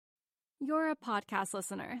You're a podcast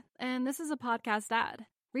listener, and this is a podcast ad.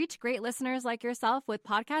 Reach great listeners like yourself with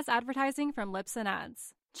podcast advertising from Libsyn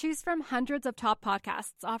Ads. Choose from hundreds of top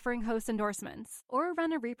podcasts offering host endorsements, or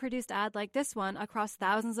run a reproduced ad like this one across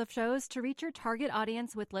thousands of shows to reach your target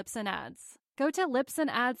audience with Libsyn Ads. Go to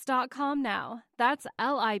libsynads.com now. That's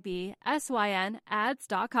LIBSYN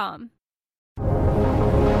ads.com.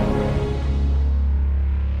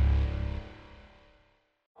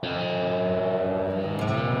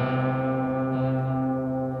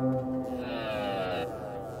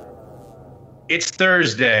 It's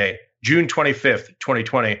Thursday, June 25th,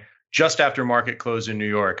 2020, just after market close in New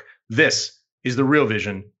York. This is the Real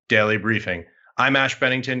Vision Daily Briefing. I'm Ash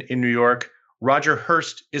Bennington in New York. Roger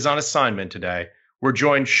Hurst is on assignment today. We're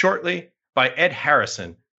joined shortly by Ed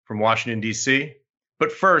Harrison from Washington, D.C.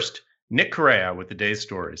 But first, Nick Correa with the day's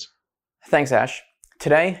stories. Thanks, Ash.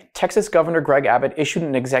 Today, Texas Governor Greg Abbott issued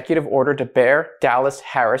an executive order to Bexar, Dallas,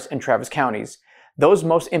 Harris, and Travis counties, those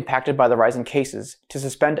most impacted by the rise in cases, to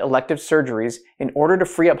suspend elective surgeries in order to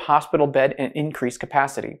free up hospital bed and increase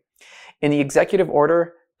capacity. In the executive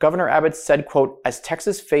order, Governor Abbott said, quote, "As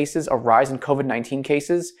Texas faces a rise in COVID-19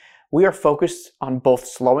 cases, we are focused on both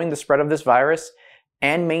slowing the spread of this virus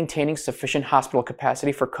and maintaining sufficient hospital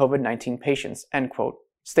capacity for COVID-19 patients," end quote.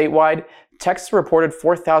 Statewide, Texas reported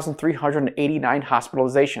 4,389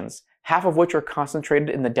 hospitalizations, half of which are concentrated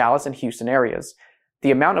in the Dallas and Houston areas. The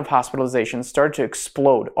amount of hospitalizations started to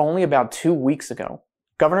explode only about 2 weeks ago.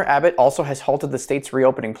 Governor Abbott also has halted the state's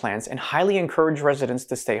reopening plans and highly encouraged residents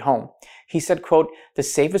to stay home. He said, quote, "The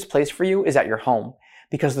safest place for you is at your home.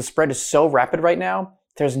 Because the spread is so rapid right now,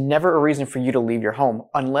 there's never a reason for you to leave your home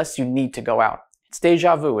unless you need to go out." It's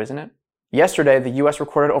deja vu, isn't it? Yesterday, the U.S.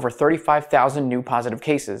 recorded over 35,000 new positive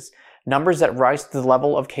cases, numbers that rise to the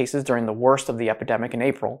level of cases during the worst of the epidemic in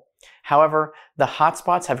April. However, the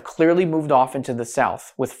hotspots have clearly moved off into the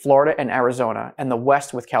south, with Florida and Arizona, and the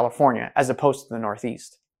west with California, as opposed to the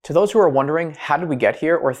northeast. To those who are wondering, how did we get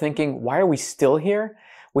here, or thinking, why are we still here?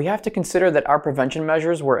 We have to consider that our prevention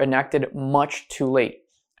measures were enacted much too late.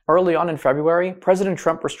 Early on in February, President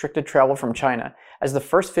Trump restricted travel from China, as the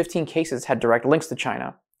first 15 cases had direct links to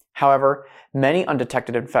China. However, many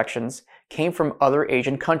undetected infections came from other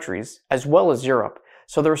Asian countries, as well as Europe,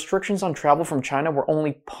 so the restrictions on travel from China were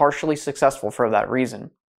only partially successful for that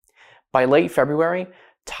reason. By late February,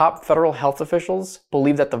 top federal health officials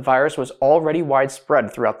believed that the virus was already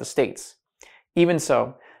widespread throughout the states. Even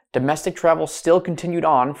so, domestic travel still continued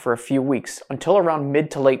on for a few weeks, until around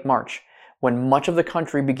mid to late March, when much of the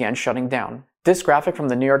country began shutting down. This graphic from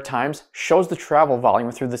the New York Times shows the travel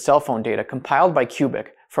volume through the cell phone data compiled by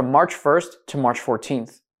Cubic from March 1st to March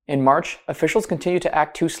 14th. In March, officials continued to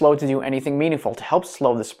act too slow to do anything meaningful to help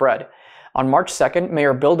slow the spread. On March 2nd,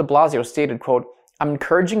 Mayor Bill de Blasio stated, quote, "I'm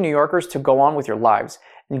encouraging New Yorkers to go on with your lives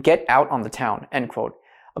and get out on the town," end quote.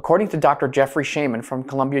 According to Dr. Jeffrey Shaman from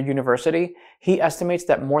Columbia University, he estimates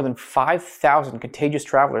that more than 5,000 contagious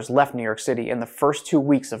travelers left New York City in the first 2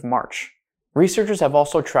 weeks of March. Researchers have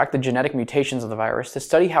also tracked the genetic mutations of the virus to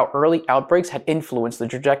study how early outbreaks had influenced the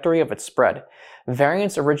trajectory of its spread.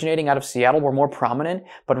 Variants originating out of Seattle were more prominent,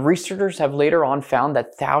 but researchers have later on found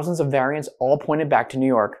that thousands of variants all pointed back to New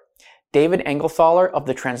York. David Engelthaler of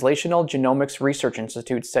the Translational Genomics Research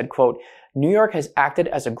Institute said, quote, "New York has acted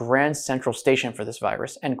as a grand central station for this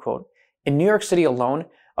virus," end quote. In New York City alone,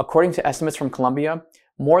 according to estimates from Columbia,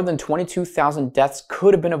 more than 22,000 deaths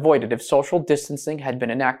could have been avoided if social distancing had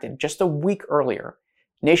been enacted just a week earlier.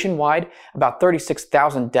 Nationwide, about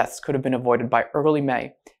 36,000 deaths could have been avoided by early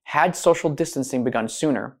May, had social distancing begun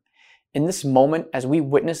sooner. In this moment, as we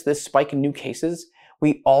witness this spike in new cases,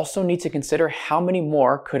 we also need to consider how many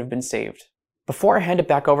more could have been saved. Before I hand it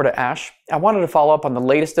back over to Ash, I wanted to follow up on the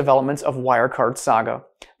latest developments of Wirecard saga.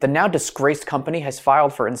 The now disgraced company has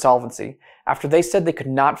filed for insolvency after they said they could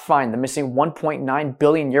not find the missing 1.9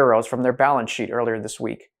 billion euros from their balance sheet earlier this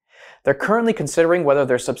week. They're currently considering whether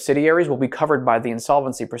their subsidiaries will be covered by the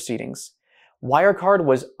insolvency proceedings. Wirecard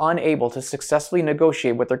was unable to successfully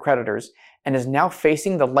negotiate with their creditors and is now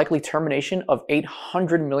facing the likely termination of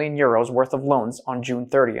 800 million euros worth of loans on June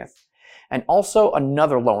 30th, and also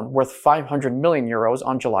another loan worth 500 million euros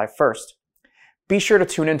on July 1st. Be sure to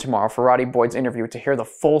tune in tomorrow for Roddy Boyd's interview to hear the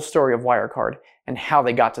full story of Wirecard and how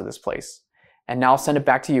they got to this place. And now I'll send it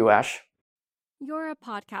back to you, Ash. You're a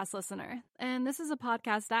podcast listener, and this is a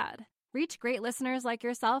podcast ad. Reach great listeners like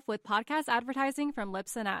yourself with podcast advertising from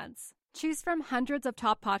Libsyn Ads. Choose from hundreds of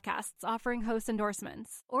top podcasts offering host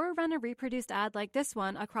endorsements, or run a reproduced ad like this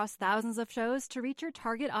one across thousands of shows to reach your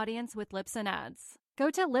target audience with Libsyn Ads. Go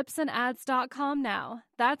to libsynads.com now.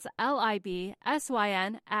 That's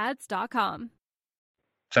LIBSYN ads.com.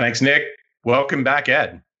 Thanks, Nick. Welcome back,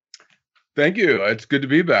 Ed. Thank you. It's good to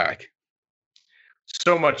be back.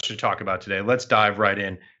 So much to talk about today. Let's dive right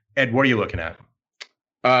in. Ed, what are you looking at?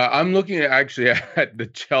 I'm looking actually at the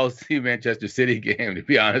Chelsea-Manchester City game, to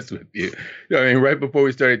be honest with you. I mean, right before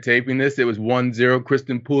we started taping this, it was 1-0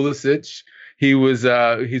 Christian Pulisic.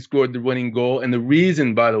 He scored the winning goal. And the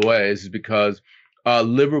reason, by the way, is because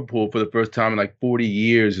Liverpool, for the first time in like 40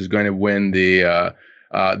 years, is going to win the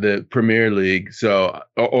Premier League,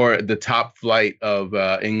 or the top flight of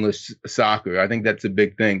English soccer. I think that's a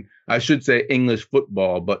big thing. I should say English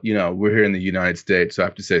football, but we're here in the United States, so I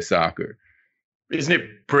have to say soccer. Isn't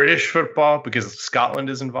it British football because Scotland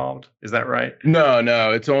is involved? Is that right? No,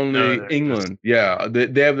 it's only England. Yeah,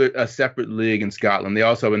 they have a separate league in Scotland. They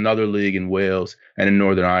also have another league in Wales and in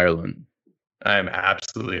Northern Ireland. I am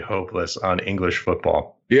absolutely hopeless on English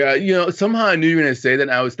football. Yeah, somehow I knew you were going to say that,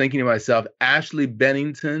 and I was thinking to myself, Ashley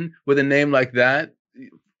Bennington with a name like that,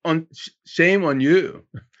 shame on you.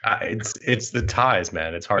 It's the ties,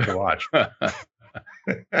 man. It's hard to watch.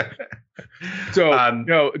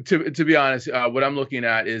 So, to be honest, what I'm looking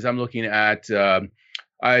at is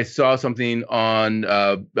I saw something on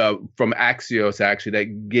from Axios actually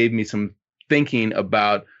that gave me some thinking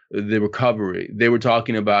about the recovery. They were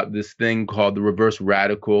talking about this thing called the reverse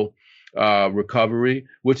radical recovery,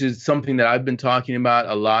 which is something that I've been talking about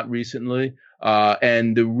a lot recently.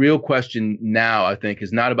 And the real question now, I think,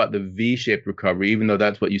 is not about the V-shaped recovery, even though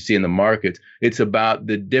that's what you see in the markets. It's about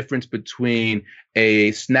the difference between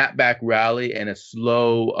a snapback rally and a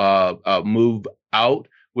slow move out,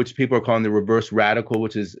 which people are calling the reverse radical,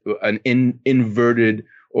 which is an inverted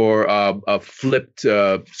or a flipped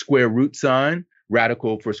square root sign,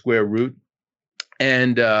 radical for square root.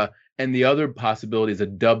 And the other possibility is a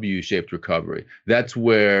W-shaped recovery. That's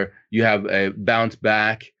where you have a bounce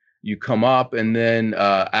back, you come up, and then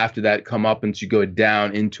after that come up and you go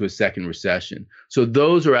down into a second recession. So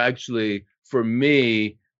those are actually, for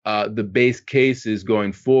me, the base cases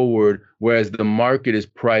going forward, whereas the market is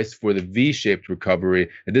priced for the V-shaped recovery.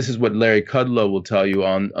 And this is what Larry Kudlow will tell you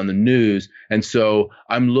on the news. And so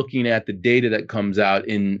I'm looking at the data that comes out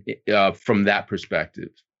from that perspective.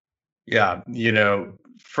 Yeah,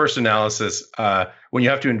 first analysis, when you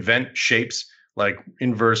have to invent shapes like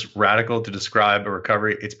inverse radical to describe a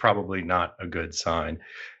recovery, it's probably not a good sign.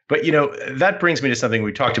 But, that brings me to something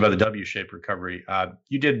we talked about, the W-shaped recovery.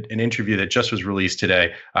 You did an interview that just was released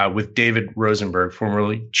today with David Rosenberg,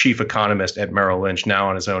 formerly chief economist at Merrill Lynch, now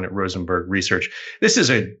on his own at Rosenberg Research. This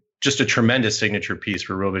is just a tremendous signature piece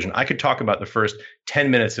for Real Vision. I could talk about the first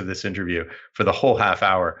 10 minutes of this interview for the whole half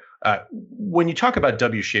hour. When you talk about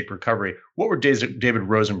W-shaped recovery, what were David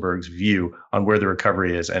Rosenberg's view on where the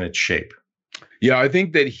recovery is and its shape? Yeah, I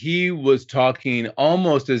think that he was talking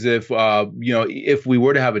almost as if, if we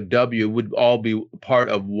were to have a W, it would all be part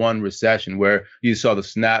of one recession where you saw the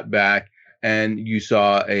snapback and you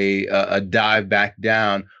saw a dive back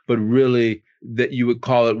down, but really that you would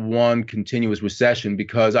call it one continuous recession,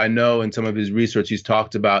 because I know in some of his research, he's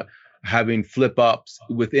talked about having flip ups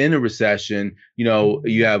within a recession.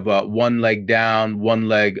 You have one leg down, one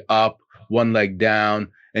leg up, one leg down.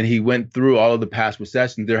 And he went through all of the past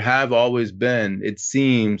recessions. There have always been, it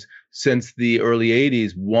seems, since the early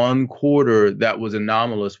 80s, one quarter that was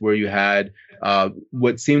anomalous where you had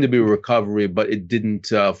what seemed to be a recovery, but it didn't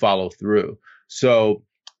follow through. So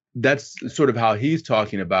that's sort of how he's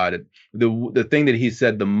talking about it. The thing that he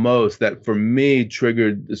said the most that for me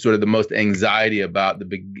triggered sort of the most anxiety about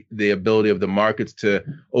the ability of the markets to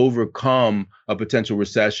overcome a potential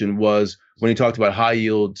recession was when he talked about high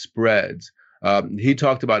yield spreads. He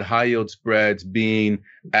talked about high yield spreads being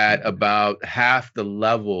at about half the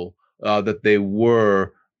level that they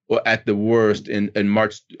were at the worst in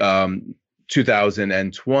March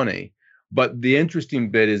 2020. But the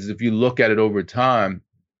interesting bit is if you look at it over time,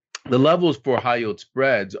 the levels for high yield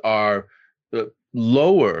spreads are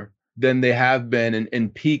lower than they have been in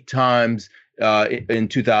peak times in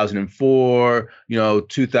 2004,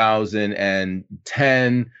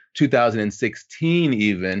 2010, 2016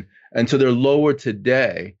 even. And so they're lower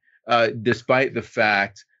today, despite the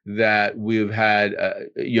fact that we've had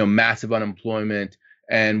massive unemployment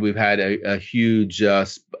and we've had a huge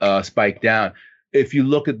spike down. If you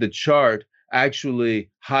look at the chart,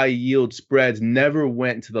 actually high yield spreads never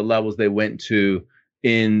went to the levels they went to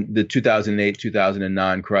in the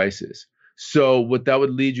 2008-2009 crisis. So what that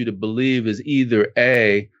would lead you to believe is either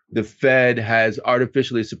A, the Fed has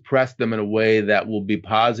artificially suppressed them in a way that will be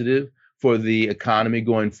positive for the economy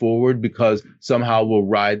going forward because somehow we'll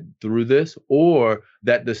ride through this, or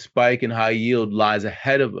that the spike in high yield lies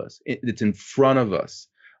ahead of us. It's in front of us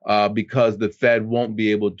because the Fed won't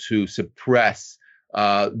be able to suppress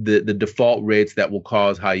the default rates that will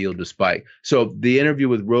cause high yield to spike. So the interview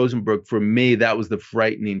with Rosenberg, for me, that was the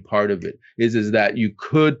frightening part of it, is that you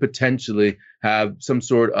could potentially have some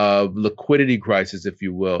sort of liquidity crisis, if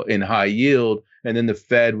you will, in high yield, and then the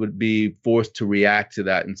Fed would be forced to react to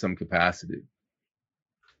that in some capacity.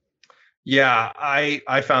 Yeah,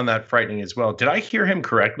 I found that frightening as well. Did I hear him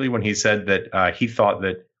correctly when he said that he thought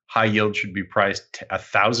that high yield should be priced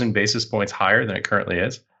 1,000 basis points higher than it currently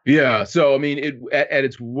is? Yeah. So, I mean, at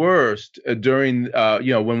its worst during,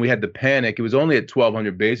 when we had the panic, it was only at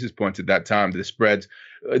 1,200 basis points at that time. The spreads,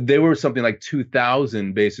 they were something like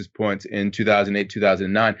 2,000 basis points in 2008,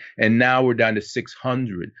 2009. And now we're down to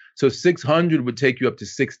 600. So 600 would take you up to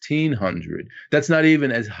 1,600. That's not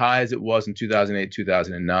even as high as it was in 2008,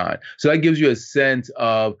 2009. So that gives you a sense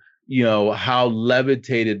of, how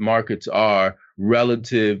levitated markets are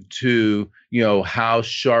relative to, how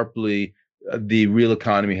sharply the real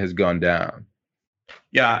economy has gone down.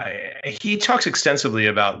 Yeah, he talks extensively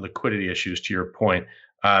about liquidity issues, to your point.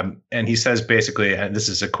 And he says basically, and this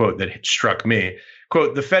is a quote that struck me,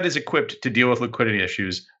 quote, "The Fed is equipped to deal with liquidity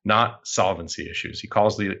issues, not solvency issues." He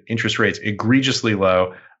calls the interest rates egregiously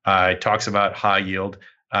low. He talks about high yield.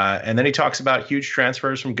 And then he talks about huge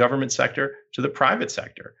transfers from government sector to the private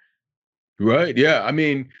sector. Right. Yeah. I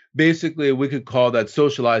mean, basically, we could call that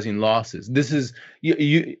socializing losses. This is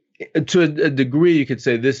you to a degree, you could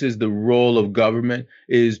say this is the role of government,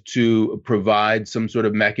 is to provide some sort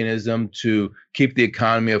of mechanism to keep the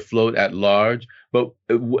economy afloat at large. But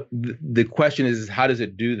the question is how does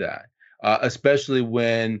it do that? Especially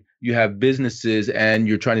when you have businesses and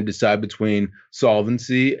you're trying to decide between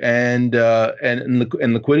solvency and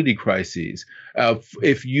liquidity crises.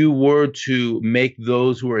 If you were to make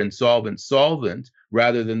those who are insolvent solvent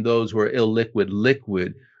rather than those who are illiquid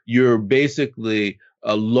liquid, you're basically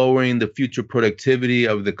lowering the future productivity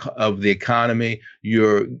of the economy.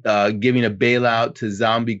 You're giving a bailout to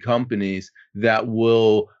zombie companies that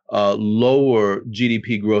will lower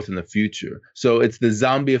GDP growth in the future. So it's the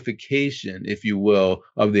zombification, if you will,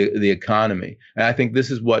 of the economy. And I think this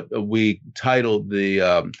is what we titled the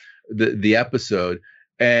episode.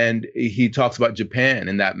 And he talks about Japan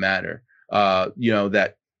in that matter.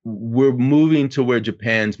 That we're moving to where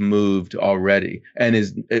Japan's moved already and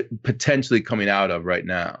is potentially coming out of right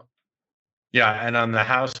now. Yeah. And on the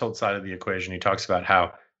household side of the equation, he talks about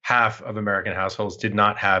how half of American households did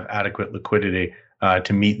not have adequate liquidity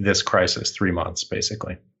to meet this crisis, 3 months,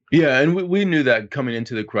 basically. Yeah. And we knew that coming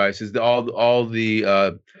into the crisis. All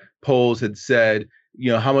the polls had said,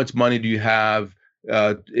 how much money do you have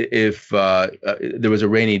if there was a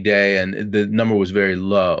rainy day, and the number was very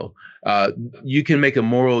low. You can make a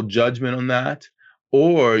moral judgment on that,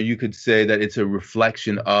 or you could say that it's a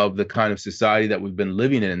reflection of the kind of society that we've been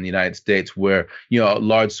living in the United States, where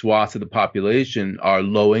large swaths of the population are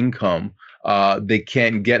low income. They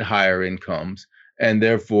can't get higher incomes, and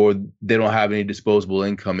therefore they don't have any disposable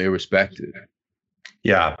income, irrespective.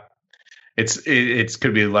 Yeah, it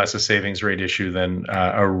could be less a savings rate issue than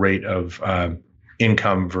a rate of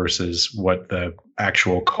income versus what the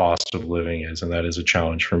actual cost of living is. And that is a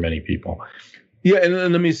challenge for many people. Yeah.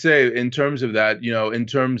 And let me say, in terms of that, in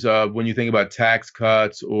terms of when you think about tax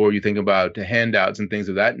cuts or you think about handouts and things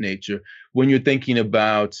of that nature, when you're thinking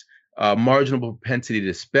about marginal propensity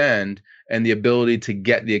to spend and the ability to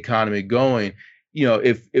get the economy going,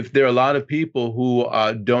 if there are a lot of people who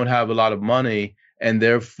don't have a lot of money, and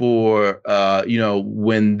therefore,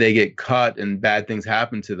 when they get cut and bad things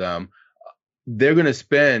happen to them, they're going to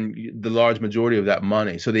spend the large majority of that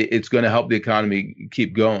money. So it's going to help the economy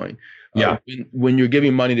keep going. Yeah. When you're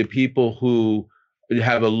giving money to people who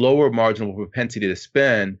have a lower marginal propensity to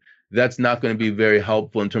spend, that's not going to be very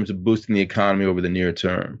helpful in terms of boosting the economy over the near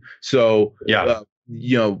term. So,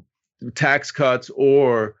 tax cuts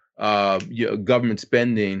or government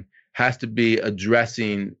spending has to be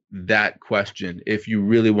addressing that question if you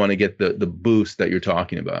really want to get the boost that you're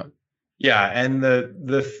talking about. Yeah, and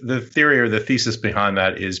the theory or the thesis behind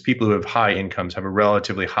that is people who have high incomes have a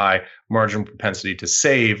relatively high marginal propensity to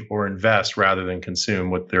save or invest rather than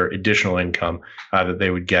consume with their additional income that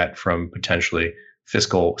they would get from potentially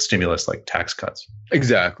fiscal stimulus like tax cuts.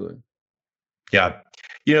 Exactly. Yeah.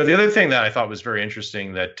 The other thing that I thought was very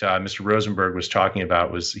interesting that Mr. Rosenberg was talking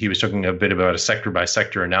about was he was talking a bit about a sector by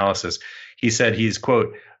sector analysis. He said he's,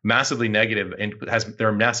 quote, massively negative and there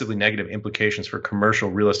are massively negative implications for commercial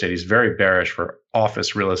real estate. He's very bearish for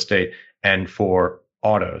office real estate and for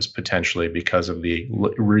autos potentially because of the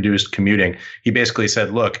reduced commuting. He basically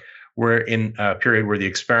said, look, we're in a period where the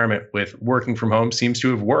experiment with working from home seems to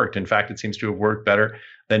have worked. In fact, it seems to have worked better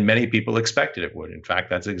than many people expected it would. In fact,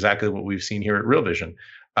 that's exactly what we've seen here at Real Vision.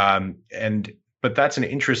 And But that's an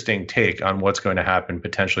interesting take on what's going to happen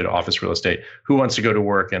potentially to office real estate. Who wants to go to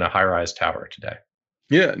work in a high-rise tower today?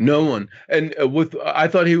 Yeah, no one. And I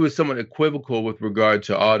thought he was somewhat equivocal with regard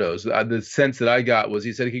to autos. The sense that I got was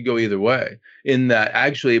he said it could go either way, in that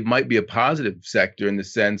actually it might be a positive sector in the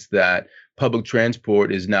sense that public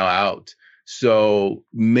transport is now out. So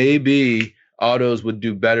maybe autos would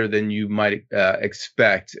do better than you might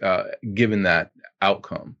expect, given that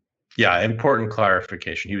outcome. Yeah, important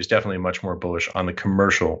clarification. He was definitely much more bullish on the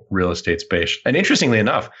commercial real estate space. And interestingly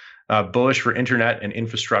enough, bullish for internet and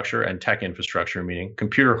infrastructure and tech infrastructure, meaning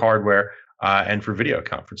computer hardware and for video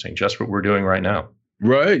conferencing, just what we're doing right now.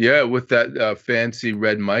 Right. Yeah. With that fancy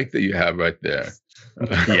red mic that you have right there.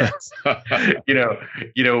 Yes.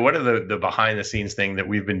 One of the behind the scenes thing that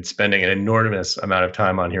we've been spending an enormous amount of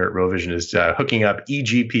time on here at Real Vision is hooking up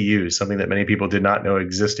eGPUs, something that many people did not know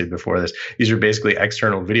existed before this. These are basically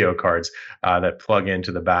external video cards that plug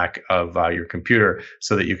into the back of your computer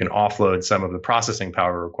so that you can offload some of the processing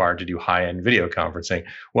power required to do high-end video conferencing.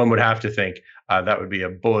 One would have to think that would be a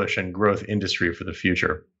bullish and growth industry for the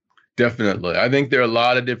future. Definitely. I think there are a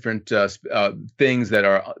lot of different things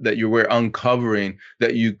that we're uncovering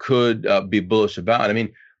that you could be bullish about. I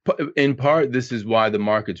mean, in part, this is why the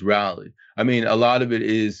markets rallied. I mean, a lot of it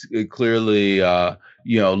is clearly,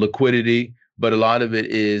 liquidity, but a lot of it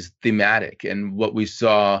is thematic. And what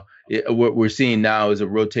we're seeing now is a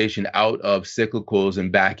rotation out of cyclicals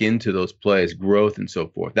and back into those plays, growth and so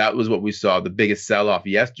forth. That was what we saw. The biggest sell-off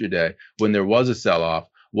yesterday, when there was a sell-off,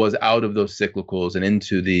 was out of those cyclicals and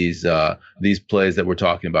into these plays that we're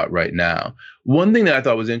talking about right now. One thing that I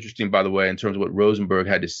thought was interesting, by the way, in terms of what Rosenberg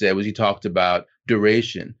had to say, was he talked about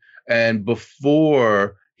duration. And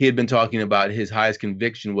before, he had been talking about his highest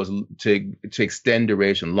conviction was to extend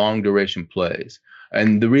duration, long duration plays.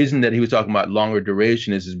 And the reason that he was talking about longer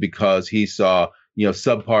duration is because he saw,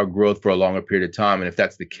 subpar growth for a longer period of time. And if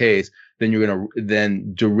that's the case,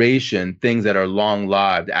 then duration, things that are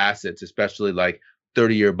long-lived assets, especially like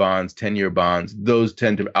 30-year bonds, 10-year bonds, those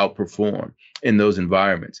tend to outperform in those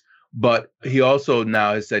environments. But he also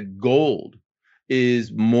now has said gold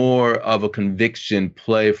is more of a conviction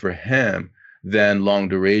play for him than long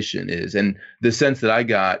duration is. And the sense that I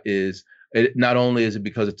got is not only is it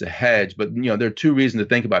because it's a hedge, but there are two reasons to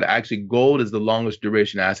think about it. Actually, gold is the longest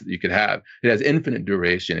duration asset that you could have. It has infinite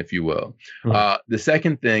duration, if you will. Mm-hmm. The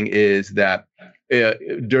second thing is that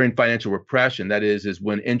during financial repression, that is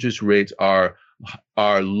when interest rates are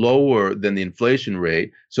lower than the inflation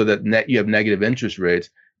rate, so that you have negative interest rates,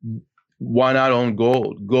 why not own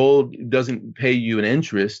gold? Gold doesn't pay you an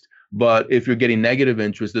interest, but if you're getting negative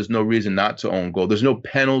interest, there's no reason not to own gold. There's no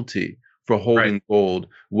penalty for holding gold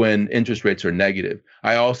when interest rates are negative.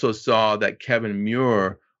 I also saw that Kevin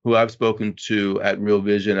Muir, who I've spoken to at Real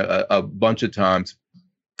Vision a bunch of times,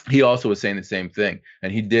 he also was saying the same thing.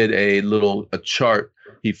 And he did a chart.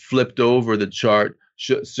 He flipped over the chart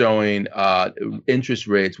showing interest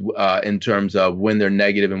rates in terms of when they're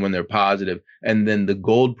negative and when they're positive, and then the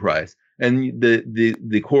gold price. And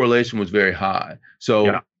the correlation was very high.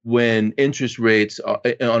 So when interest rates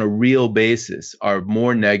on a real basis are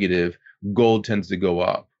more negative, gold tends to go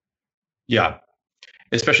up. Yeah,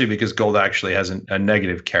 especially because gold actually has a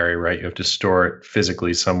negative carry, right? You have to store it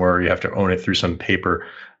physically somewhere. You have to own it through some paper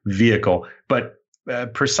vehicle. But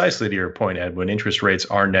precisely to your point, Ed, when interest rates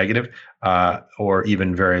are negative or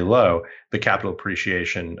even very low, the capital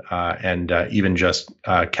appreciation and even just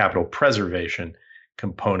capital preservation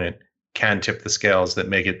component can tip the scales that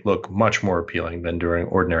make it look much more appealing than during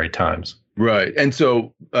ordinary times. Right. And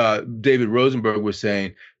so David Rosenberg was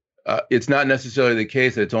saying it's not necessarily the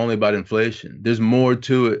case that it's only about inflation. There's more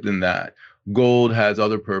to it than that. Gold has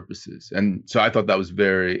other purposes. And so I thought that was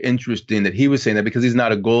very interesting that he was saying that, because he's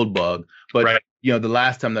not a gold bug. But, right. The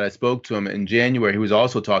last time that I spoke to him in January, he was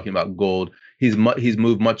also talking about gold. He's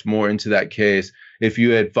moved much more into that case. If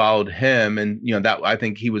you had followed him, and, that I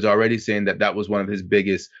think he was already saying that was one of his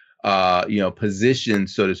biggest,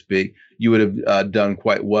 positions, so to speak, you would have done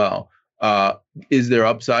quite well. Is there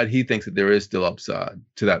upside? He thinks that there is still upside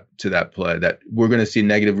to that play, that we're going to see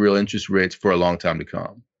negative real interest rates for a long time to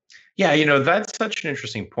come. Yeah, that's such an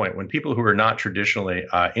interesting point. When people who are not traditionally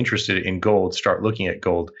interested in gold start looking at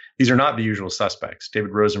gold, these are not the usual suspects.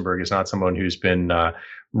 David Rosenberg is not someone who's been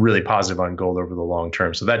really positive on gold over the long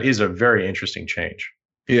term. So that is a very interesting change.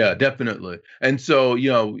 Yeah, definitely. And so,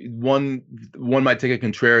 one might take a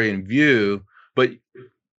contrarian view, but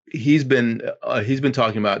he's been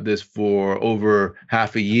talking about this for over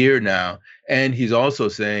half a year now, and he's also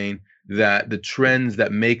saying that the trends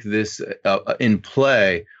that make this in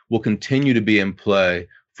play will continue to be in play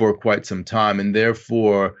for quite some time, and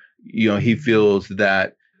therefore, he feels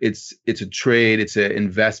that it's a trade, it's an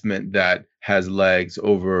investment that has legs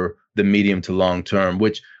over the medium to long term,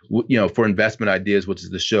 which, for investment ideas, which is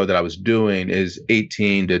the show that I was doing, is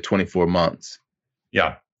 18 to 24 months.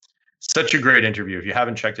 Yeah. Such a great interview. If you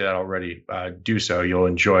haven't checked it out already, do so. You'll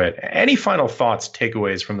enjoy it. Any final thoughts,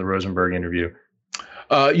 takeaways from the Rosenberg interview?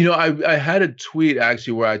 I had a tweet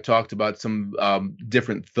actually where I talked about some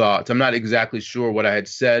different thoughts. I'm not exactly sure what I had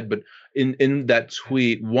said, but in that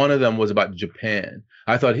tweet, one of them was about Japan.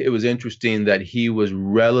 I thought it was interesting that he was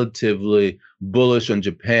relatively bullish on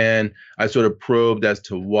Japan. I sort of probed as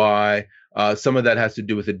to why. Some of that has to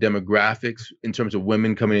do with the demographics in terms of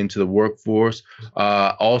women coming into the workforce.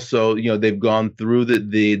 Also, they've gone through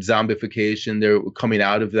the zombification. They're coming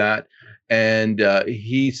out of that. And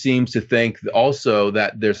he seems to think also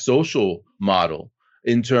that their social model,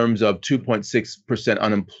 in terms of 2.6%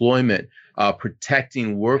 unemployment,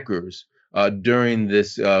 protecting workers during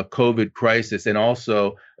this COVID crisis, and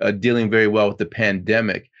also dealing very well with the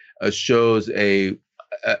pandemic, shows the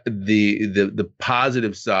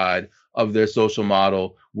positive side of their social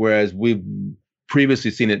model, whereas we've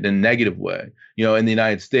previously seen it in a negative way. In the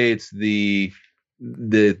United States, the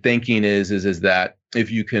thinking is that if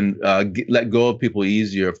you can let go of people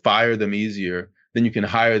easier, fire them easier, then you can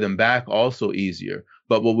hire them back also easier.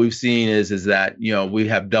 But what we've seen is that, we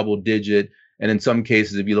have double digit, and in some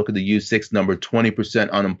cases, if you look at the U6 number,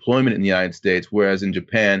 20% unemployment in the United States, whereas in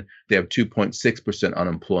Japan, they have 2.6%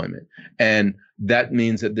 unemployment. And that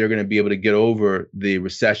means that they're going to be able to get over the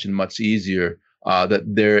recession much easier, that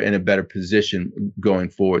they're in a better position going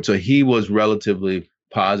forward. So he was relatively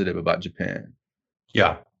positive about Japan.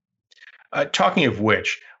 Yeah. Talking of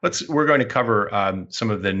which, we're going to cover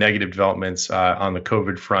some of the negative developments on the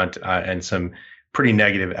COVID front and some pretty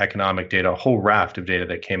negative economic data, a whole raft of data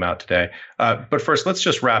that came out today. But first, let's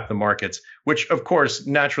just wrap the markets, which, of course,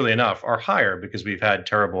 naturally enough, are higher because we've had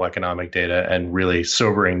terrible economic data and really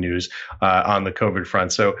sobering news on the COVID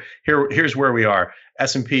front. So here's where we are.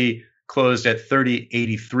 S&P closed at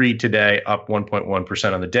 3083 today, up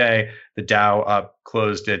 1.1% on the day. The Dow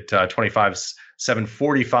closed at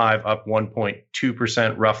 25,745, up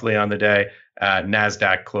 1.2% roughly on the day.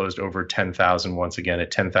 NASDAQ closed over 10,000 once again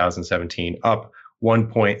at 10,017, up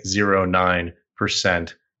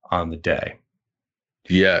 1.09% on the day.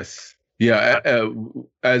 Yes. Yeah.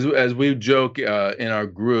 As we joke in our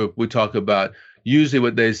group, we talk about usually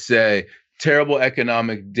what they say, terrible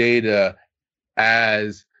economic data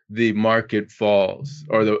as the market falls,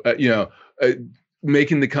 or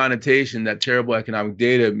making the connotation that terrible economic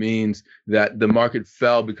data means that the market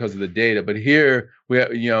fell because of the data. But here we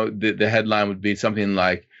have, the headline would be something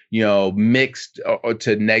like, mixed or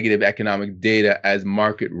to negative economic data as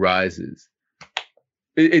market rises.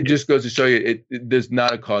 It just goes to show you there's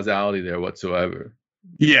not a causality there whatsoever.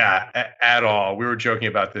 Yeah, at all. We were joking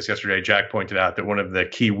about this yesterday. Jack pointed out that one of the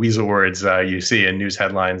key weasel words you see in news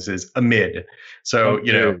headlines is amid. So,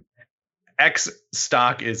 X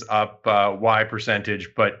stock is up Y percentage,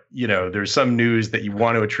 but there's some news that you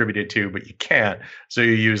want to attribute it to, but you can't. So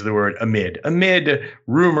you use the word amid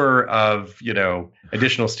rumor of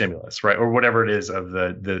additional stimulus, right, or whatever it is of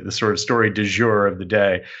the sort of story du jour of the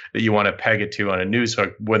day that you want to peg it to on a news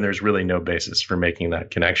hook when there's really no basis for making that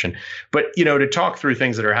connection. But to talk through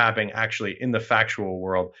things that are happening actually in the factual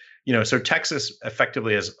world. So Texas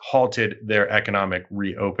effectively has halted their economic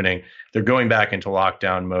reopening. They're going back into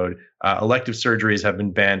lockdown mode. Elective surgeries have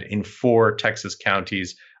been banned in 4 Texas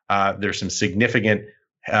counties. There's some significant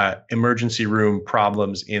emergency room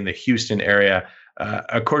problems in the Houston area.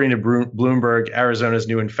 According to Bloomberg, Arizona's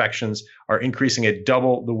new infections are increasing at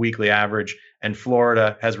double the weekly average, and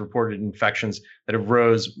Florida has reported infections that have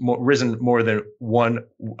risen more than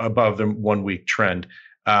above the 1 week trend.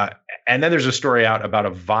 And then there's a story out about a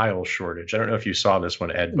vial shortage. I don't know if you saw this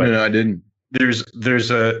one, Ed, but no, I didn't.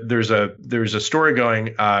 There's a story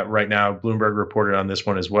going right now. Bloomberg reported on this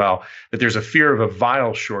one as well, that there's a fear of a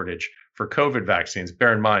vial shortage for COVID vaccines.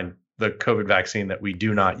 Bear in mind the COVID vaccine that we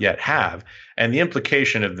do not yet have. And the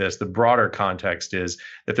implication of this, the broader context, is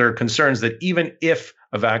that there are concerns that even if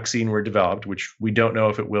a vaccine were developed, which we don't know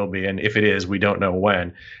if it will be, and if it is, we don't know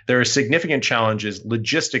when, there are significant challenges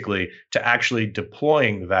logistically to actually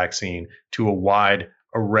deploying the vaccine to a wide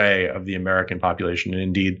array of the American population and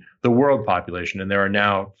indeed the world population. And there are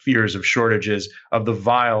now fears of shortages of the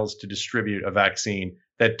vials to distribute a vaccine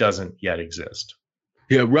that doesn't yet exist.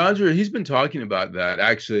 Yeah, Roger, he's been talking about that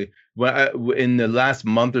actually. In the last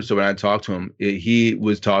month or so, when I talked to him, he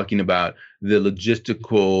was talking about the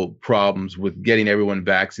logistical problems with getting everyone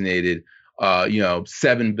vaccinated.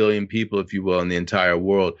 7 billion people, if you will, in the entire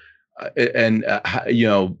world, and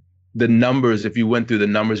the numbers, if you went through the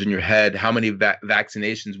numbers in your head, how many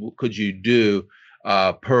vaccinations could you do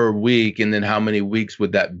per week, and then how many weeks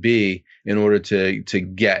would that be in order to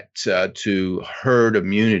get to herd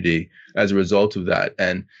immunity as a result of that?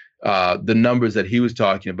 And the numbers that he was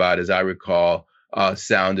talking about, as I recall,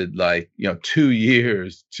 sounded like 2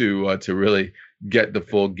 years to really get the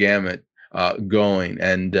full gamut going,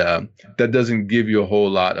 and that doesn't give you a whole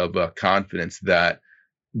lot of confidence that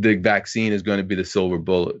the vaccine is going to be the silver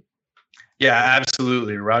bullet. Yeah,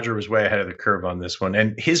 absolutely. Roger was way ahead of the curve on this one.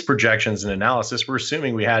 And his projections and analysis were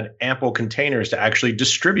assuming we had ample containers to actually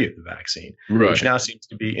distribute the vaccine, which now seems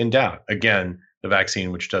to be in doubt. Again, the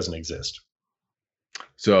vaccine which doesn't exist.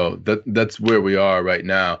 So that's where we are right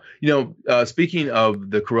now. Speaking of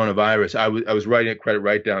the coronavirus, I was writing at Credit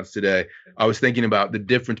Write-Downs today. I was thinking about the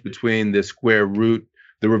difference between the square root,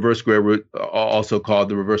 the reverse square root, also called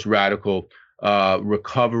the reverse radical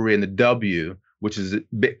recovery, and the W, which is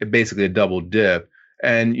basically a double dip.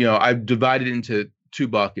 And, I've divided it into two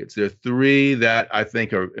buckets. There are three that I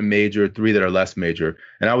think are major, three that are less major.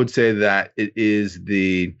 And I would say that it is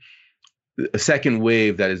the second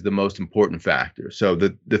wave that is the most important factor. So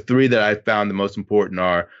the three that I found the most important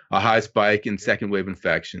are a high spike in second wave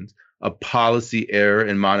infections, a policy error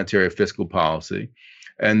in monetary or fiscal policy,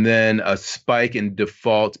 and then a spike in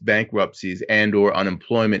default bankruptcies and or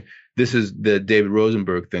unemployment. This is the David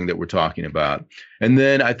Rosenberg thing that we're talking about. And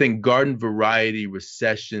then I think garden variety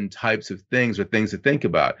recession types of things are things to think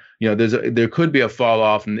about. There could be a fall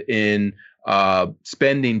off in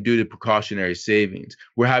spending due to precautionary savings.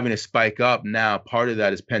 We're having a spike up now. Part of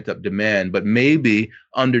that is pent up demand, but maybe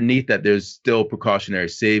underneath that, there's still precautionary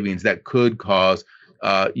savings that could cause,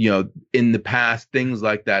 in the past, things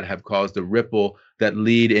like that have caused a ripple that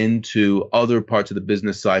lead into other parts of the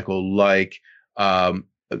business cycle, like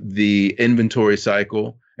the inventory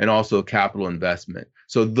cycle and also capital investment.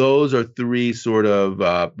 So those are three sort of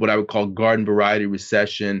what I would call garden variety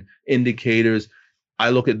recession indicators. I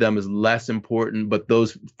look at them as less important, but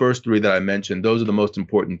those first three that I mentioned, those are the most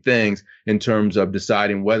important things in terms of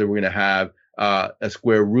deciding whether we're going to have a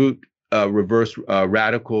square root reverse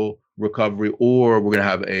radical recovery, or we're going to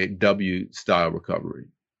have a W style recovery.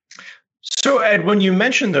 So, Ed, when you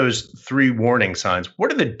mention those three warning signs,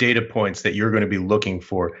 what are the data points that you're going to be looking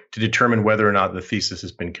for to determine whether or not the thesis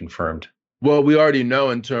has been confirmed? Well, we already know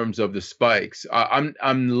in terms of the spikes. I'm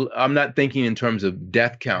not thinking in terms of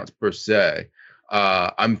death counts per se.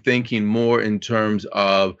 I'm thinking more in terms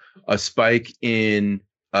of a spike in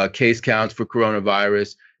case counts for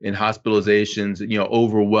coronavirus, in hospitalizations,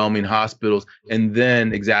 overwhelming hospitals, and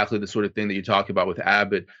then exactly the sort of thing that you talk about with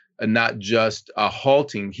Abbott, not just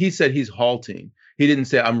halting. He said he's halting. He didn't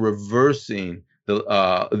say I'm reversing the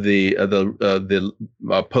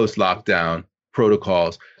post-lockdown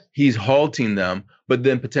protocols. He's halting them, but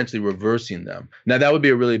then potentially reversing them. Now, that would be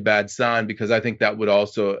a really bad sign, because I think that would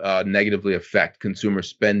also negatively affect consumer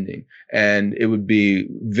spending, and it would be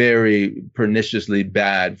very perniciously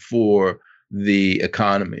bad for the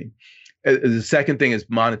economy. The second thing is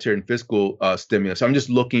monetary and fiscal stimulus. I'm just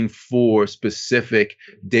looking for specific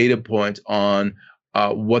data points on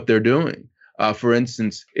what they're doing. For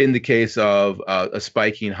instance, in the case of a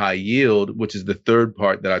spiking high yield, which is the third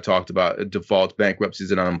part that I talked about, defaults,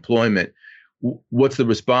 bankruptcies, and unemployment, what's the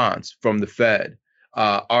response from the Fed?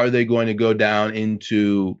 Are they going to go down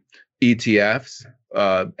into ETFs,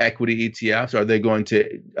 equity ETFs? Are they going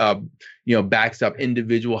to, backstop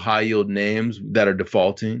individual high yield names that are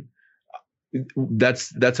defaulting?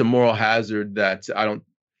 That's a moral hazard that I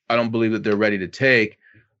don't believe that they're ready to take.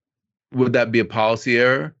 Would that be a policy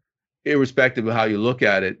error? Irrespective of how you look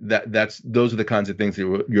at it, those are the kinds of things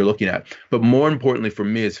that you're looking at. But more importantly for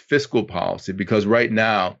me is fiscal policy, because right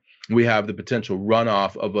now we have the potential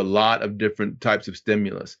runoff of a lot of different types of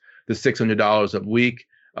stimulus. The $600 a week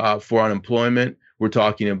for unemployment. We're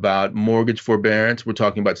talking about mortgage forbearance. We're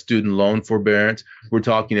talking about student loan forbearance. We're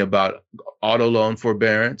talking about auto loan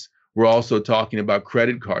forbearance. We're also talking about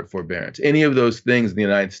credit card forbearance. Any of those things in the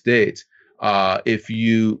United States, if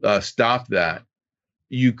you stop that,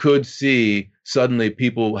 you could see suddenly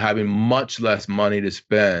people having much less money to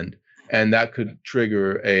spend, and that could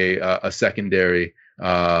trigger a secondary,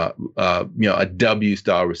 a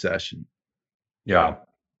W-style recession. Yeah.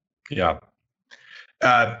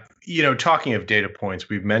 Talking of data points,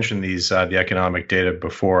 we've mentioned these, the economic data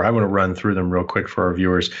before. I want to run through them real quick for our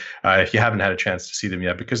viewers, if you haven't had a chance to see them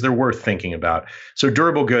yet, because they're worth thinking about. So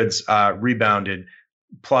durable goods rebounded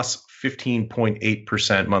plus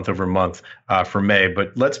 15.8% month over month for May.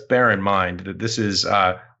 But let's bear in mind that this is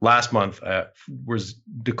last month was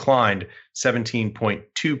declined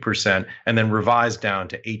 17.2% and then revised down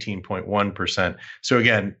to 18.1%. So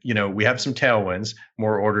again, we have some tailwinds,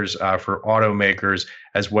 more orders for automakers,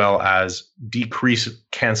 as well as decreased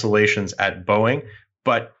cancellations at Boeing.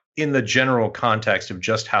 But in the general context of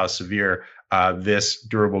just how severe this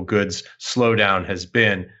durable goods slowdown has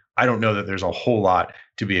been, I don't know that there's a whole lot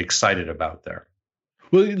to be excited about there.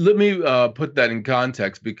 Well, let me put that in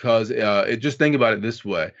context, because just think about it this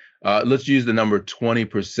way. Let's use the number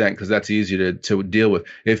 20% because that's easier to deal with.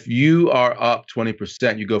 If you are up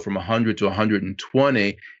 20%, you go from 100 to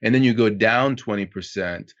 120, and then you go down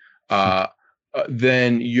 20%,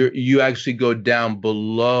 then you actually go down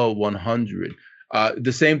below 100.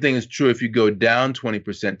 The same thing is true if you go down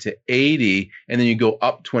 20% to 80, and then you go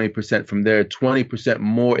up 20% from there. 20%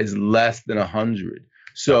 more is less than 100.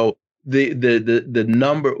 So the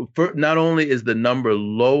number, not only is the number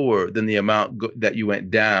lower than the amount that you went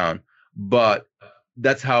down, but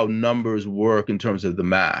that's how numbers work in terms of the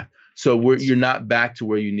math. So you're not back to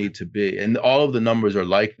where you need to be, and all of the numbers are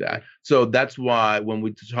like that. So that's why when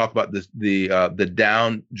we talk about this, the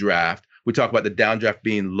downdraft, we talk about the downdraft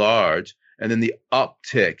being large, and then the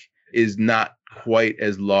uptick is not quite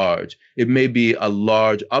as large. It may be a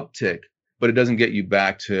large uptick, but it doesn't get you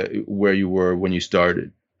back to where you were when you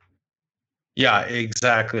started. Yeah,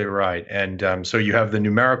 exactly right. And so you have the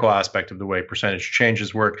numerical aspect of the way percentage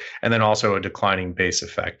changes work, and then also a declining base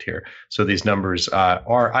effect here. So these numbers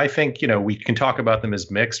are, I think, we can talk about them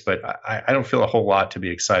as mixed, but I don't feel a whole lot to be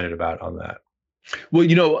excited about on that.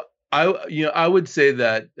 Well, I would say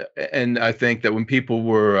that, and I think that when people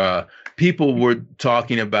were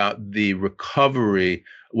talking about the recovery,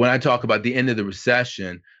 when I talk about the end of the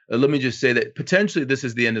recession, let me just say that potentially this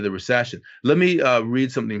is the end of the recession. Let me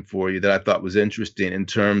read something for you that I thought was interesting in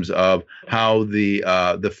terms of how the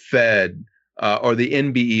Fed or the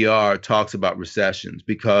NBER talks about recessions,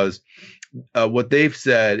 because what they've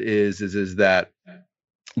said is that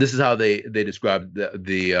this is how they described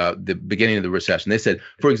the beginning of the recession. They said,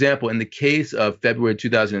 for example, in the case of February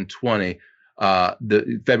 2020.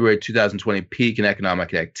 The February 2020 peak in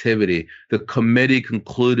economic activity, the committee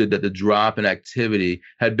concluded that the drop in activity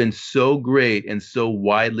had been so great and so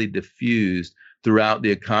widely diffused throughout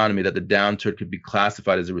the economy that the downturn could be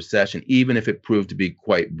classified as a recession, even if it proved to be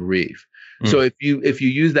quite brief. So if you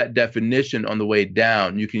use that definition on the way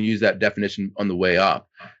down, you can use that definition on the way up.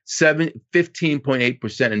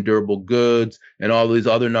 15.8% in durable goods and all these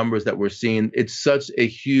other numbers that we're seeing, it's such a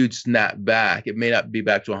huge snap back. It may not be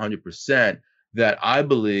back to 100%, that I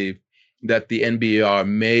believe that the NBER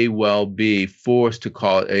may well be forced to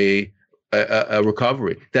call it a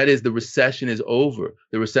recovery. That is, the recession is over.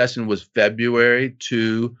 The recession was February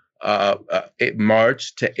to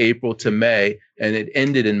March to April to May, and it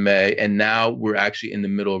ended in May, and now we're actually in the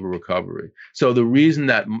middle of a recovery. So the reason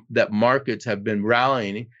that markets have been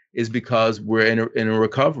rallying is because we're in a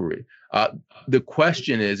recovery. The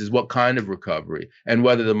question is what kind of recovery, and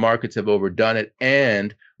whether the markets have overdone it,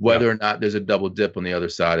 and whether or not there's a double dip on the other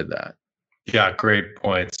side of that. Yeah, great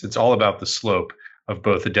points. It's all about the slope of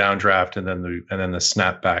both the downdraft and then the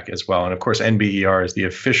snapback as well. And of course, NBER is the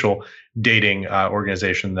official dating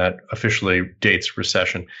organization that officially dates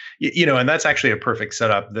recession. And that's actually a perfect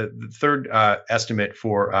setup. The third estimate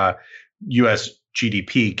for U.S.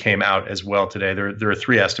 GDP came out as well today. There are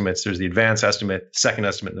three estimates. There's the advanced estimate, second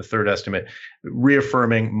estimate, and the third estimate,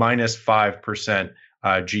 reaffirming minus 5%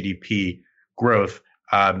 GDP growth.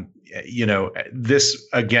 This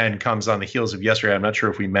again comes on the heels of yesterday. I'm not sure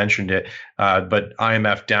if we mentioned it, but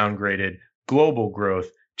IMF downgraded global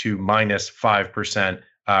growth to minus 5%,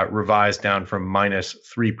 revised down from minus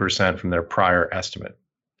 3% from their prior estimate.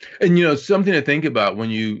 And, something to think about when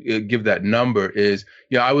you give that number is,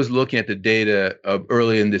 I was looking at the data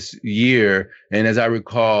early in this year. And as I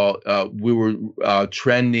recall, we were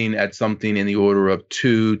trending at something in the order of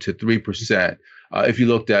 2 to 3%. If you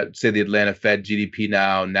looked at, say, the Atlanta Fed GDP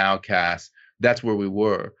nowcast, that's where we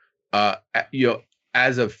were.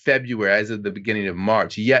 As of February, as of the beginning of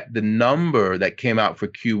March, yet the number that came out for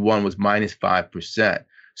Q1 was minus 5%.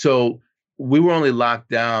 So we were only locked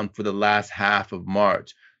down for the last half of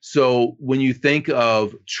March. So when you think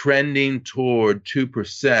of trending toward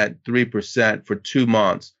 2%, 3% for 2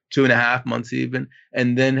 months, 2.5 months even,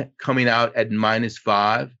 and then coming out at minus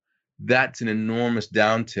 5, that's an enormous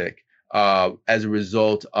downtick as a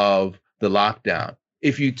result of the lockdown.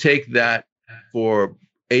 If you take that for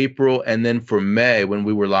April and then for May, when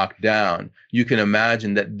we were locked down, you can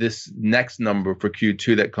imagine that this next number for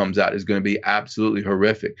Q2 that comes out is going to be absolutely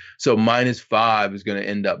horrific. So minus 5 is going to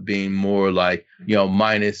end up being more like,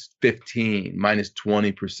 minus 15, minus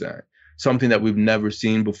 20%. something that we've never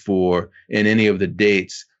seen before in any of the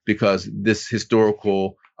dates, because this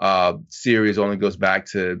historical series only goes back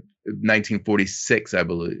to 1946, I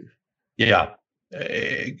believe. Yeah.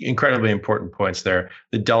 Incredibly important points there.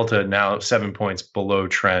 The delta now 7 points below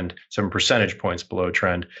trend, 7 percentage points below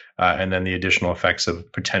trend, and then the additional effects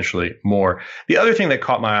of potentially more. The other thing that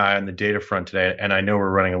caught my eye on the data front today, and I know we're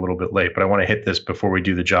running a little bit late, but I want to hit this before we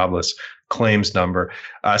do the jobless claims number.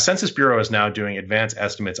 Census Bureau is now doing advanced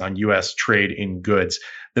estimates on U.S. trade in goods.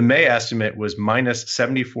 The May estimate was minus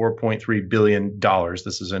 $74.3 billion.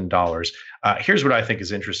 This is in dollars. Here's what I think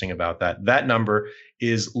is interesting about that. That number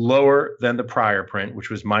is lower than the prior print, which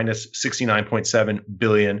was minus 69.7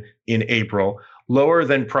 billion in April, lower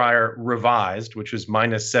than prior revised, which was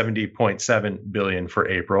minus 70.7 billion for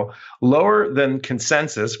April, lower than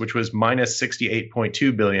consensus, which was minus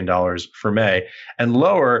 $68.2 billion for May, and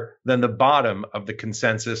lower than the bottom of the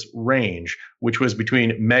consensus range, which was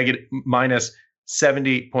between minus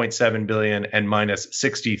 70.7 billion and minus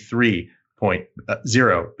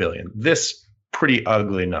 63.0 billion. This pretty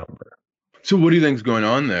ugly number. So what do you think is going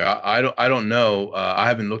on there? I don't know. I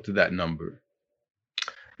haven't looked at that number.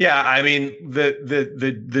 Yeah, I mean,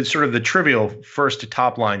 the sort of the trivial first to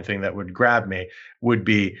top line thing that would grab me would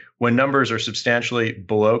be when numbers are substantially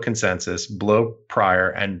below consensus, below prior,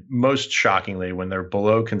 and most shockingly, when they're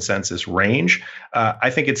below consensus range. I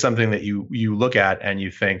think it's something that you look at and you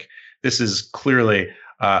think this is clearly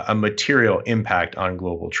a material impact on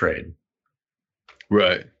global trade.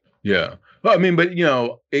 Right. Yeah. Well, I mean, but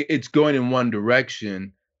it's going in one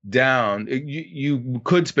direction down. You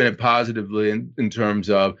could spin it positively in terms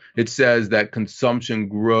of it says that consumption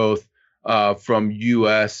growth from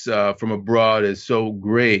U.S. From abroad is so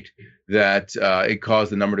great that it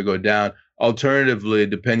caused the number to go down. Alternatively,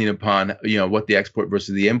 depending upon what the export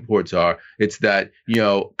versus the imports are, it's that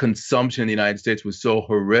consumption in the United States was so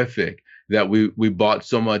horrific that we bought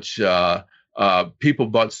so much.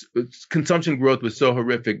 Consumption growth was so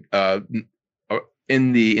horrific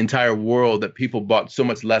in the entire world that people bought so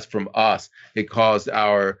much less from us. It caused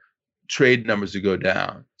our trade numbers to go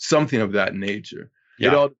down. Something of that nature. Yeah.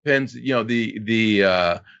 It all depends.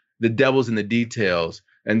 The devil's in the details.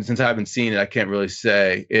 And since I haven't seen it, I can't really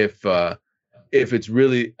say if it's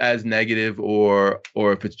really as negative or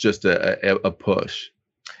if it's just a push.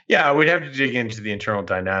 Yeah, we'd have to dig into the internal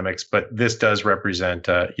dynamics, but this does represent,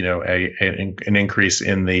 an increase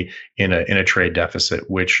in a trade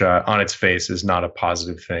deficit, which on its face is not a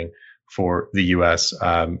positive thing for the U.S.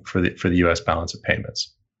 For the U.S. balance of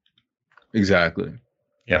payments. Exactly.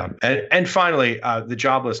 Yeah, and finally, the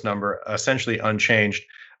jobless number essentially unchanged,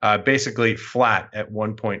 basically flat at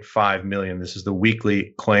 1.5 million. This is the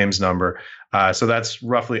weekly claims number, so that's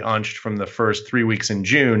roughly unched from the first 3 weeks in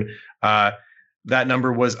June. That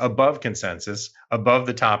number was above consensus, above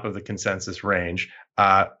the top of the consensus range.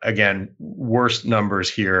 Again, worst numbers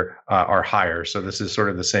here are higher. So this is sort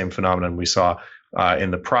of the same phenomenon we saw in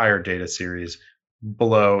the prior data series,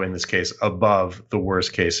 below, in this case, above the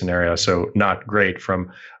worst case scenario. So not great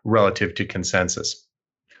from relative to consensus.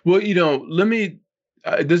 Well, let me,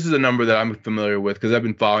 this is a number that I'm familiar with because I've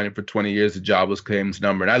been following it for 20 years, the jobless claims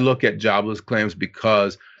number. And I look at jobless claims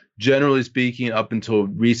because generally speaking, up until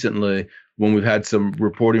recently, when we've had some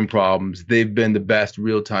reporting problems, they've been the best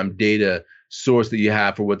real-time data source that you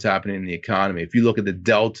have for what's happening in the economy. If you look at the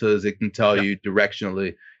deltas, it can tell you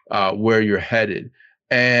directionally where you're headed.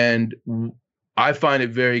 And I find it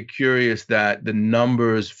very curious that the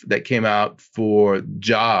numbers that came out for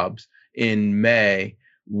jobs in May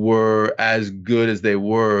were as good as they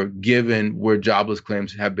were, given where jobless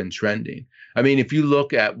claims have been trending. I mean, if you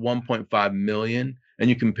look at 1.5 million and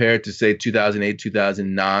you compare it to, say, 2008,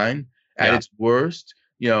 2009, at its worst,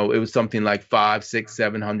 it was something like 500,000, 600,000,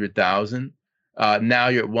 700,000. Now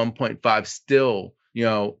you're at 1.5 still,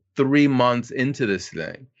 3 months into this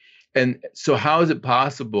thing. And so how is it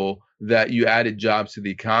possible that you added jobs to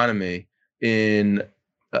the economy in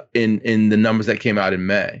the numbers that came out in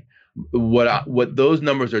May? What those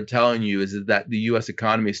numbers are telling you is that the U.S.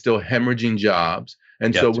 economy is still hemorrhaging jobs.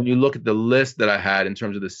 And so when you look at the list that I had in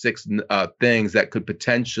terms of the 6 things that could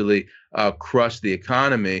potentially crush the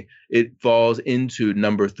economy, it falls into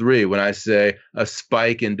number 3. When I say a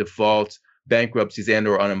spike in defaults, bankruptcies, and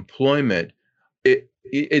or unemployment,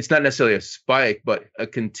 it's not necessarily a spike, but a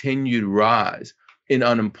continued rise in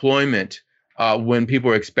unemployment when people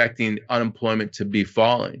are expecting unemployment to be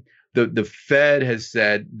falling. The Fed has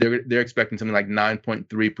said they're expecting something like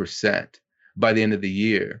 9.3% by the end of the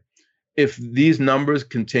year. If these numbers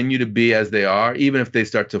continue to be as they are, even if they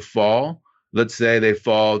start to fall, let's say they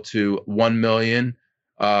fall to 1 million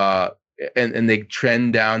and they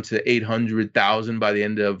trend down to 800,000 by the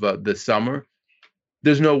end of the summer,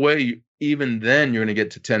 there's no way even then you're going to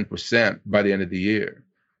get to 10% by the end of the year.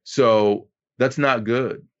 So that's not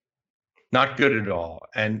good. Not good at all.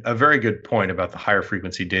 And a very good point about the higher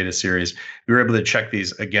frequency data series. We were able to check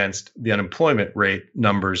these against the unemployment rate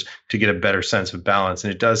numbers to get a better sense of balance.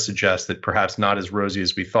 And it does suggest that perhaps not as rosy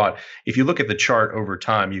as we thought. If you look at the chart over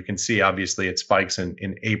time, you can see obviously it spikes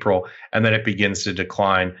in April, and then it begins to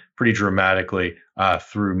decline pretty dramatically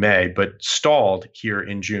through May, but stalled here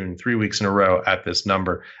in June, 3 weeks in a row at this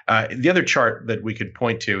number. The other chart that we could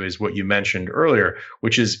point to is what you mentioned earlier,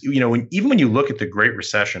 which is, even when you look at the Great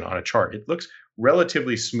Recession on a chart, it looks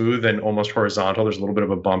relatively smooth and almost horizontal. There's a little bit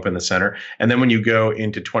of a bump in the center. And then when you go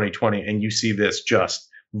into 2020 and you see this just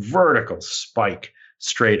vertical spike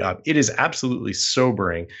straight up, it is absolutely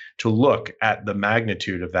sobering to look at the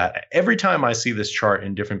magnitude of that. Every time I see this chart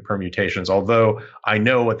in different permutations, although I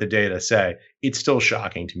know what the data say, it's still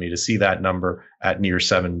shocking to me to see that number at near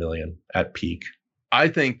 7 million at peak. I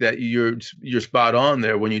think that you're spot on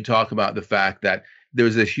there when you talk about the fact that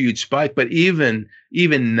there's a huge spike. But even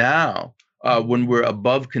now, when we're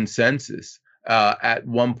above consensus at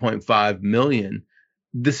 1.5 million,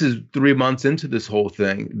 this is 3 months into this whole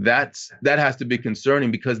thing. That has to be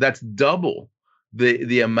concerning, because that's double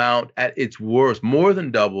the amount at its worst, more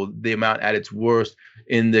than double the amount at its worst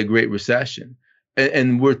in the Great Recession.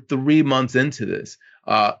 And we're 3 months into this.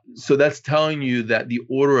 So that's telling you that the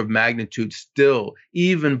order of magnitude still,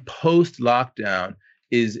 even post lockdown,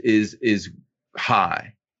 is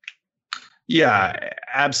high. Yeah,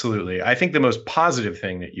 absolutely. I think the most positive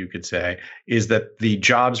thing that you could say is that the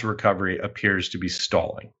jobs recovery appears to be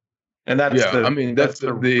stalling, and that's the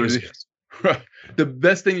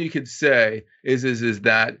best thing you could say is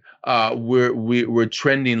that we're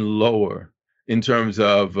trending lower in terms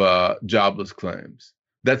of jobless claims.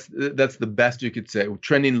 That's the best you could say. We're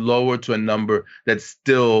trending lower to a number that's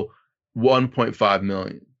still 1.5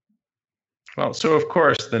 million. Well, so of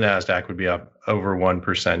course the NASDAQ would be up over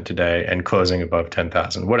 1% today and closing above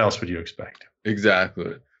 10,000. What else would you expect?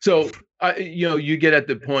 Exactly. So, you get at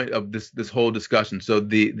the point of this whole discussion. So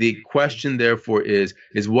the question therefore is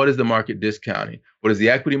what is the market discounting? What is the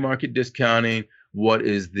equity market discounting? What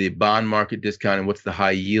is the bond market discounting? What's the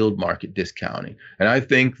high yield market discounting? And I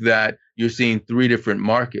think that you're seeing three different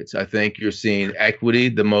markets. I think you're seeing equity,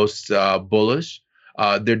 the most bullish.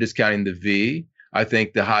 They're discounting the V. I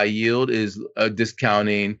think the high yield is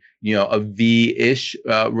discounting, a V-ish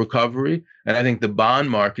recovery. And I think the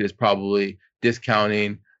bond market is probably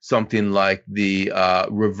discounting something like the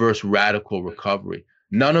reverse radical recovery.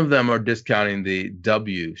 None of them are discounting the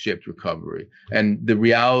W-shaped recovery. And the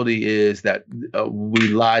reality is that we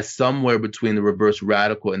lie somewhere between the reverse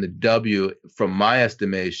radical and the W, from my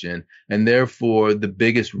estimation. And therefore, the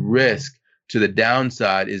biggest risk to the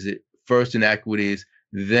downside is it first in equities,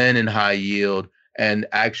 then in high yield, and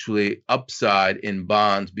actually upside in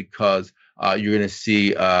bonds, because you're going to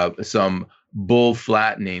see some bull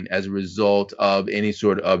flattening as a result of any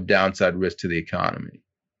sort of downside risk to the economy.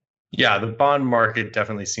 Yeah, the bond market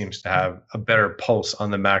definitely seems to have a better pulse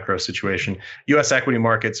on the macro situation. U.S. equity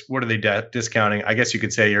markets, what are they discounting? I guess you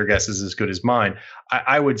could say your guess is as good as mine.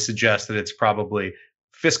 I would suggest that it's probably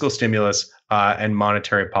fiscal stimulus and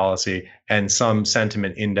monetary policy and some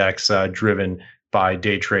sentiment index driven by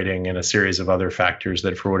day trading and a series of other factors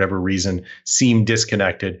that, for whatever reason, seem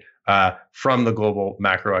disconnected from the global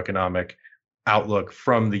macroeconomic outlook,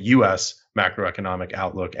 from the U.S. macroeconomic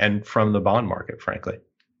outlook, and from the bond market, frankly.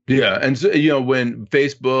 Yeah. And so, when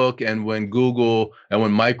Facebook and when Google and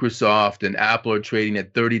when Microsoft and Apple are trading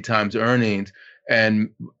at 30 times earnings, and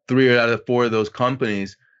 3 out of 4 of those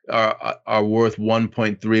companies are worth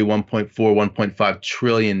 1.3, 1.4, 1.5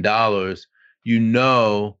 trillion dollars,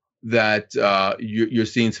 that you're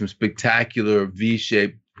seeing some spectacular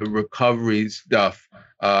V-shaped recovery stuff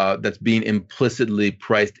that's being implicitly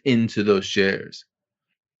priced into those shares.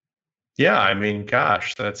 Yeah, I mean,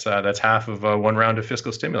 gosh, that's half of one round of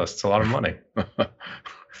fiscal stimulus. It's a lot of money.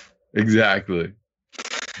 Exactly.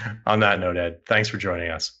 On that note, Ed, thanks for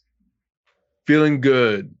joining us. Feeling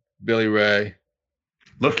good, Billy Ray.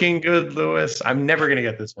 Looking good, Lewis. I'm never going to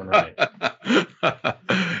get this one right.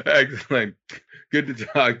 Excellent. Good to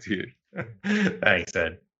talk to you. Thanks,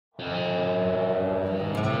 Ed.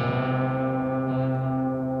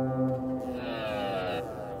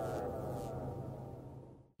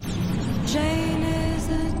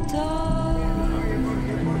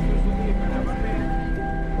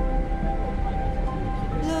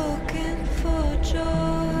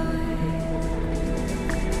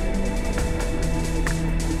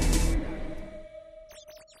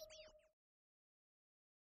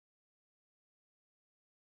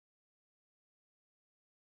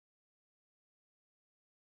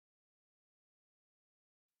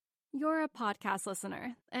 You're a podcast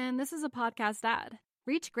listener, and this is a podcast ad.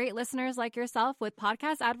 Reach great listeners like yourself with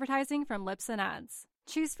podcast advertising from Libsyn Ads.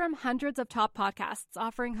 Choose from hundreds of top podcasts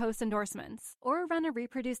offering host endorsements, or run a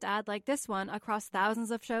reproduced ad like this one across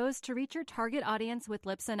thousands of shows to reach your target audience with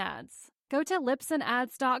Libsyn Ads. Go to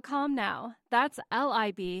libsynads.com now. That's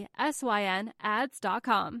LIBSYN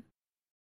ads.com.